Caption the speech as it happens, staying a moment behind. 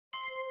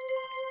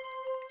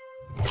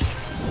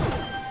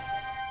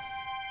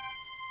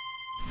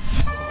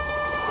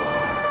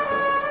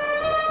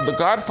The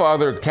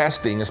Godfather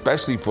casting,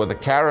 especially for the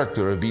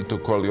character of Vito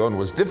Corleone,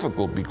 was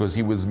difficult because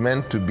he was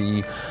meant to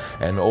be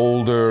an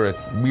older,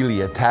 really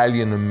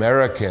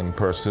Italian-American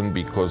person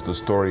because the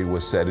story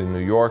was set in New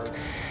York.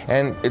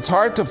 And it's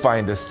hard to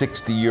find a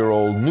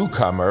 60-year-old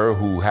newcomer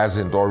who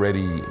hasn't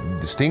already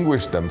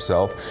distinguished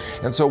themselves.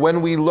 And so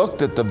when we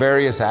looked at the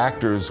various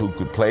actors who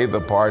could play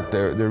the part,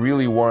 there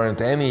really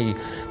weren't any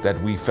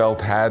that we felt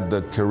had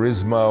the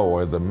charisma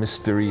or the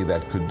mystery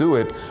that could do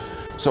it.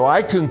 So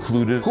I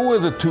concluded, who are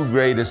the two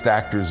greatest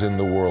actors in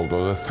the world,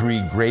 or the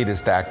three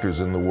greatest actors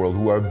in the world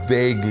who are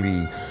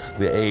vaguely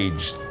the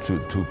age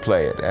to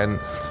play it? And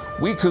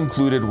we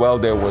concluded, well,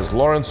 there was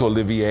Laurence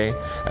Olivier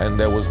and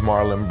there was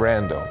Marlon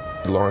Brando.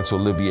 Laurence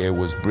Olivier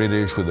was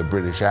British with a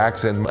British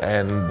accent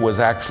and was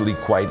actually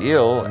quite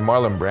ill.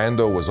 Marlon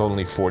Brando was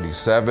only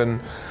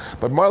 47.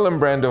 But Marlon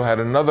Brando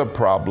had another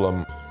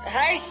problem.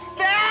 Hey,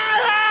 Stella!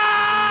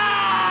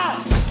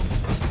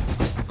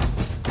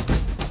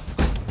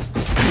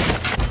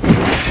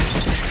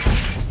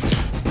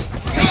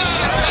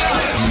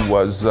 He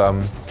was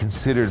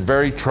considered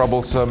very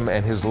troublesome,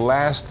 and his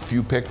last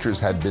few pictures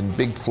had been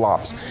big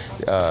flops.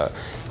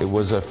 It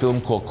was a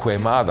film called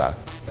Quemada.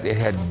 It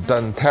had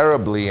done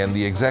terribly, and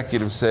the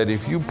executive said,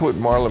 if you put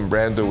Marlon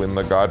Brando in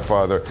The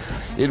Godfather,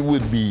 it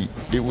would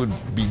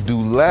do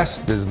less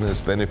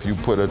business than if you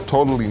put a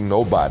totally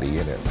nobody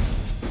in it.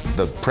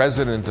 The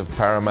president of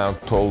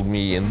Paramount told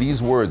me in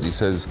these words, he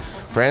says,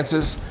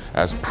 Francis,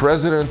 as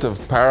president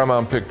of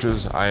Paramount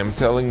Pictures, I am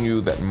telling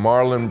you that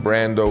Marlon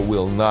Brando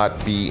will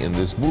not be in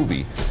this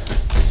movie.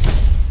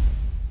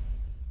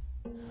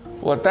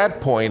 Well, at that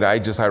point, I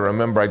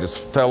remember I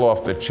just fell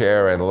off the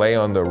chair and lay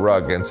on the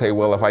rug and say,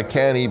 well, if I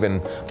can't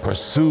even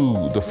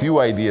pursue the few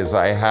ideas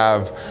I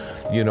have,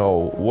 you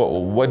know,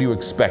 what do you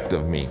expect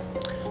of me?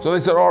 So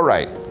they said, all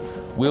right,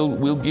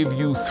 we'll give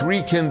you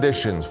 3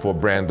 conditions for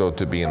Brando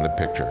to be in the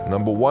picture.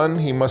 Number 1,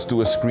 he must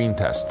do a screen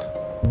test.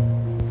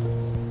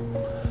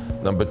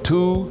 Number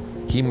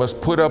 2, he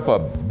must put up a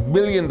 $1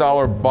 million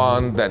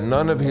bond that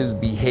none of his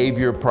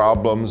behavior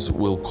problems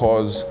will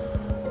cause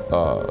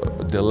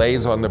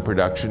delays on the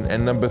production.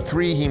 And number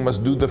 3, he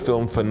must do the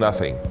film for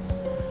nothing.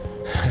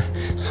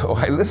 So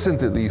I listened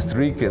to these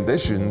 3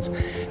 conditions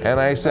and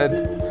I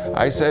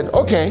said,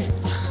 okay.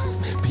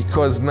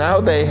 Because now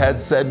they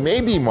had said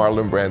maybe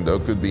Marlon Brando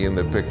could be in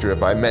the picture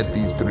if I met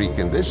these 3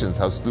 conditions,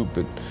 how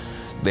stupid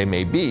they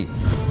may be.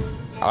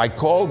 I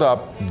called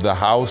up the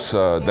house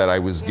that I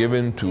was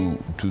given to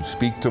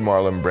speak to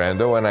Marlon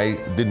Brando, and I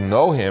didn't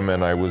know him,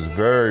 and I was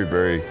very,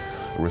 very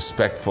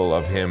respectful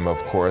of him,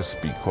 of course,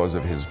 because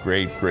of his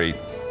great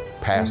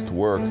past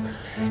work.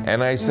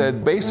 And I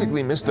said,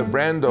 basically, Mr.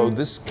 Brando,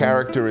 this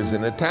character is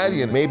in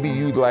Italian. Maybe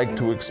you'd like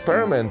to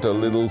experiment a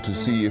little to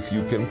see if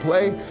you can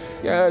play.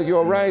 Yeah,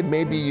 you're right.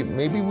 Maybe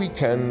we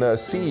can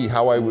see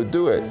how I would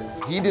do it.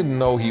 He didn't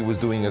know he was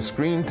doing a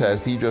screen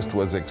test. He just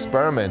was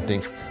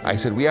experimenting. I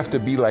said, we have to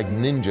be like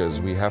ninjas.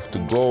 We have to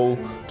go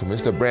to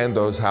Mr.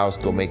 Brando's house,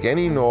 don't make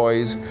any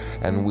noise,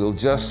 and we'll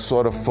just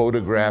sort of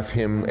photograph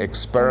him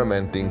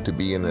experimenting to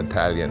be in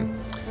Italian.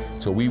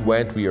 So we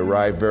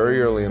arrived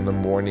very early in the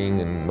morning,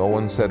 and no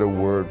one said a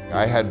word.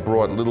 I had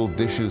brought little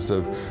dishes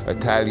of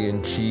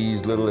Italian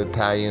cheese, little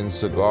Italian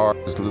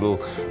cigars, little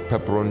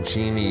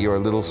pepperoncini or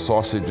little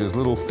sausages,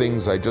 little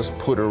things I just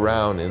put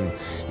around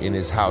in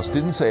his house.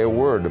 Didn't say a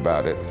word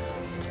about it.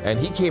 And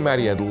he came out,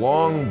 he had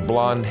long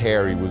blonde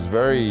hair. He was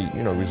very,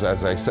 you know, he was,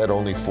 as I said,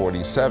 only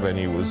 47.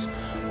 He was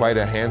quite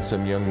a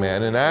handsome young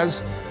man. And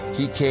as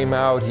he came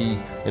out,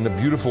 in a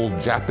beautiful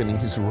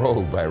Japanese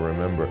robe, I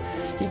remember.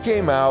 He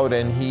came out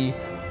and he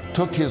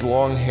took his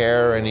long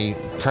hair and he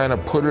kind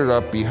of put it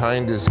up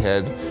behind his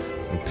head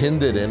and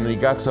pinned it in, and he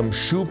got some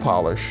shoe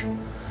polish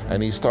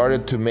and he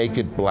started to make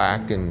it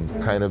black and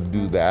kind of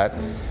do that.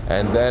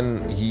 And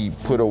then he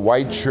put a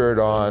white shirt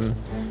on,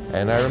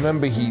 and I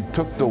remember he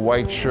took the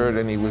white shirt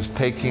and he was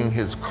taking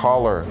his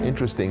collar,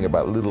 interesting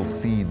about little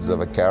seeds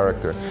of a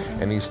character,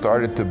 and he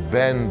started to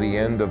bend the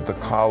end of the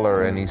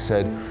collar, and he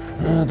said,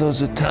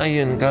 those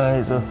Italian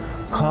guys, the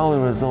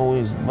collar is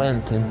always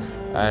bent.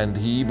 And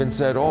he even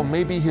said, oh,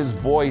 maybe his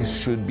voice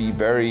should be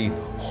very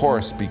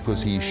hoarse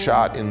because he's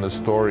shot in the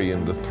story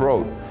in the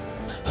throat.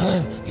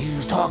 He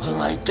was talking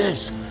like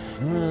this.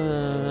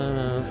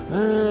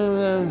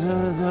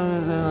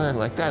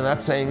 Like that,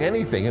 not saying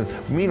anything. And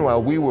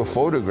meanwhile, we were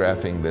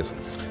photographing this.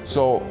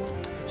 So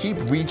he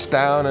reached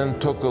down and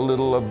took a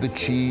little of the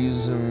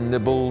cheese and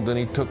nibbled, and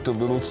he took the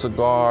little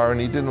cigar and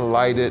he didn't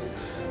light it,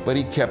 but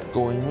he kept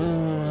going.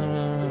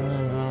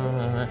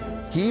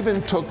 He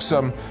even took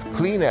some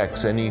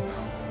Kleenex and he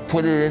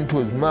put it into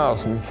his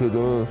mouth and said,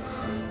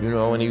 you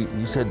know, and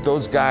he said,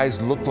 those guys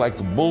look like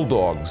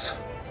bulldogs.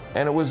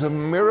 And it was a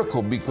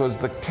miracle because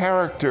the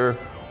character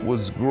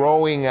was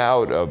growing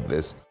out of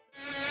this.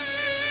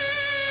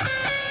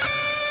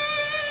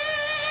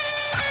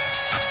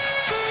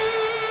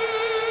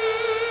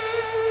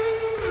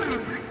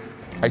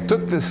 I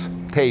took this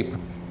tape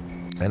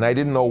and I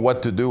didn't know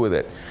what to do with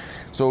it.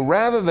 So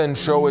rather than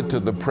show it to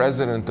the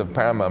president of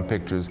Paramount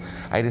Pictures,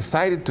 I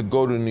decided to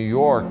go to New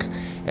York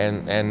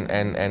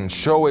and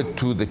show it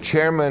to the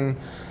chairman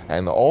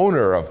and the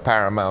owner of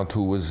Paramount,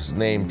 who was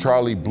named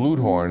Charlie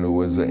Bluthorn, who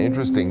was an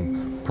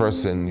interesting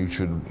person. You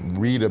should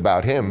read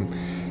about him.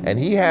 And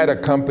he had a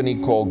company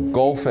called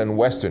Gulf and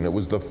Western. It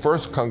was the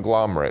first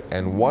conglomerate,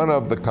 and one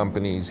of the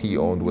companies he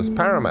owned was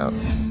Paramount.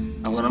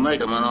 I'm gonna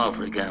make him an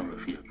offer he can't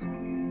refuse.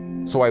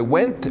 So I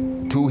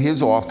went to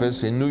his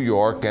office in New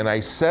York, and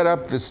I set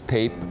up this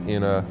tape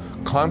in a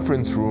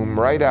conference room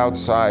right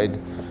outside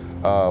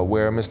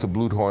where Mr.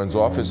 Bluthorn's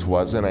office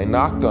was, and I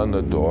knocked on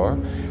the door.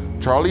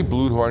 Charlie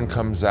Bluthorn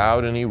comes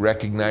out and he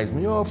recognized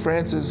me. "Oh,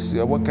 Francis,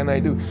 what can I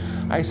do?"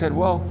 I said,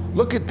 "Well,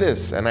 look at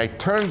this." And I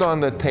turned on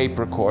the tape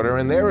recorder,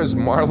 and there is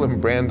Marlon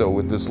Brando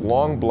with this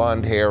long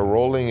blonde hair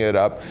rolling it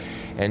up.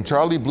 And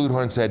Charlie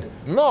Bluthorn said,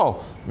 "No,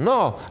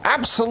 no,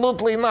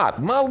 absolutely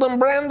not. Marlon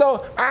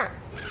Brando, ah."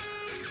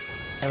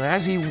 And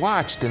as he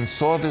watched and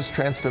saw this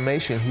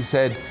transformation, he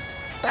said,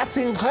 "That's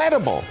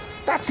incredible.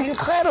 That's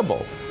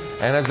incredible."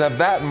 And as of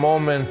that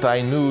moment,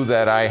 I knew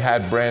that I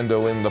had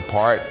Brando in the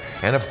part.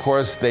 And of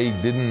course, they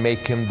didn't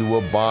make him do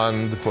a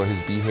bond for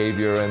his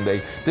behavior, and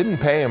they didn't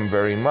pay him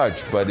very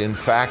much. But in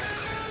fact,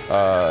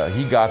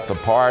 he got the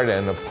part,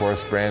 and of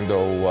course,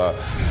 Brando,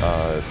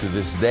 to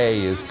this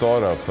day, is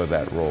thought of for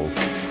that role.